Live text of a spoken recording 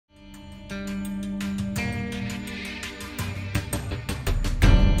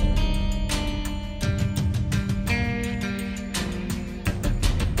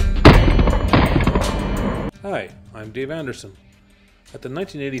Hi, I'm Dave Anderson. At the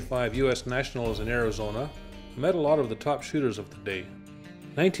 1985 U.S. Nationals in Arizona, I met a lot of the top shooters of the day.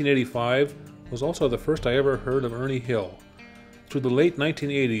 1985 was also the first I ever heard of Ernie Hill. Through the late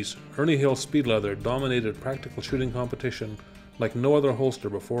 1980s, Ernie Hill Speed Leather dominated practical shooting competition like no other holster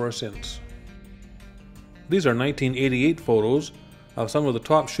before or since. These are 1988 photos of some of the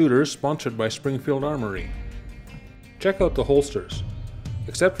top shooters sponsored by Springfield Armory. Check out the holsters.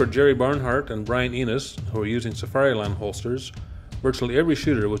 Except for Jerry Barnhart and Brian Enos, who were using Safariland holsters, virtually every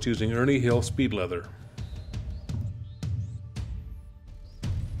shooter was using Ernie Hill Speed Leather.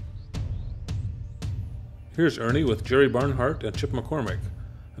 Here's Ernie with Jerry Barnhart and Chip McCormick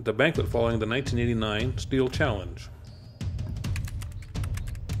at the banquet following the 1989 Steel Challenge.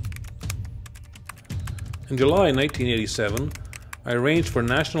 In July 1987, I arranged for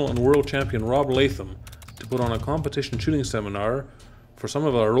national and world champion Rob Latham to put on a competition shooting seminar for some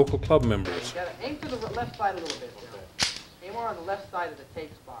of our local club members. You gotta aim to the left side a little bit. Aim more on the left side of the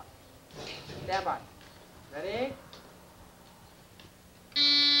tape spot. Stand by. Ready?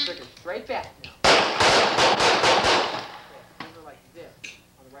 Trigger straight back now. Okay, these are like this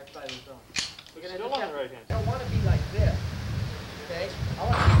on the right side of the zone. We're gonna still on the right hand. I don't want to be like this. Okay? I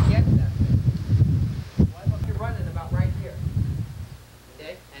want to be against that thing. Why if you're running about right here?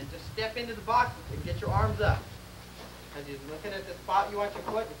 Okay? And just step into the box and get your arms up. As you're looking at the spot you want your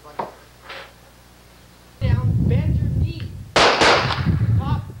foot, it's like down, bend your knee. The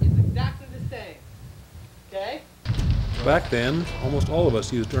top is exactly the same. Okay? Back then, almost all of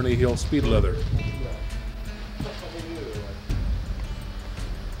us used Ernie Hill Speed Leather.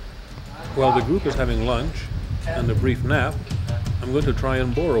 While the group is having lunch and a brief nap, I'm going to try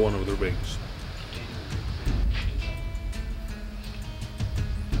and borrow one of the rigs.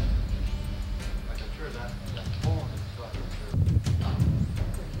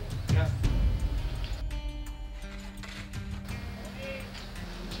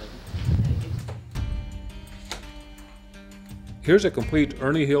 Here's a complete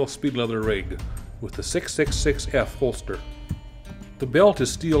Ernie Hill Speed Leather rig with the 666F holster. The belt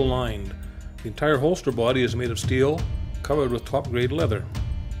is steel lined. The entire holster body is made of steel, covered with top grade leather.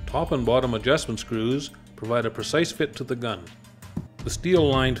 Top and bottom adjustment screws provide a precise fit to the gun. The steel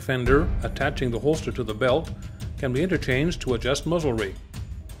lined fender attaching the holster to the belt can be interchanged to adjust muzzle rate,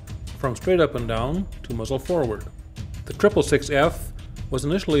 from straight up and down to muzzle forward. The 666F was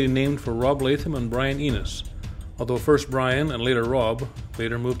initially named for Rob Latham and Brian Enos, although first Brian and later Rob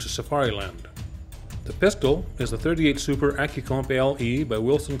later moved to Safariland. The pistol is the 38 Super AccuComp LE by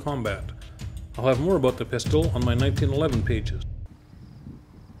Wilson Combat. I'll have more about the pistol on my 1911 pages.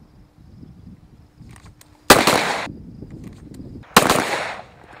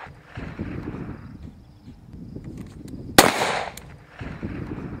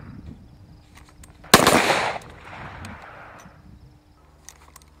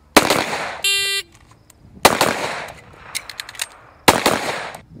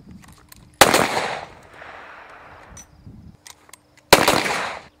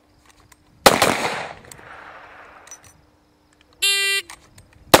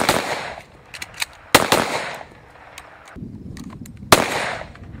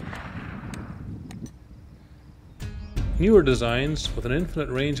 Newer designs with an infinite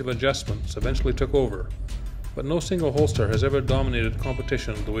range of adjustments eventually took over, but no single holster has ever dominated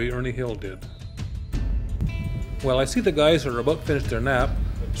competition the way Ernie Hill did. Well, I see the guys are about to finish their nap,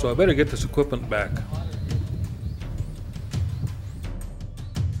 so I better get this equipment back.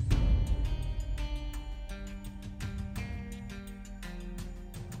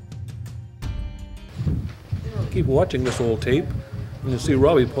 Keep watching this old tape, and you'll see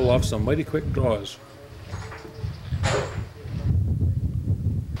Robbie pull off some mighty quick draws.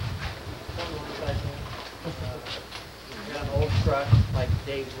 Truck, like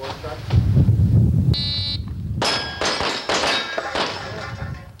Dave's work truck.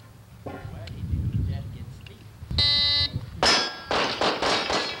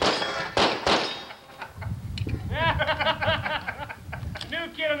 New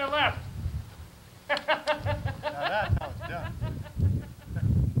kid on the left. Now that's how it's done.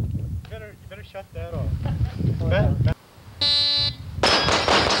 You better shut that off.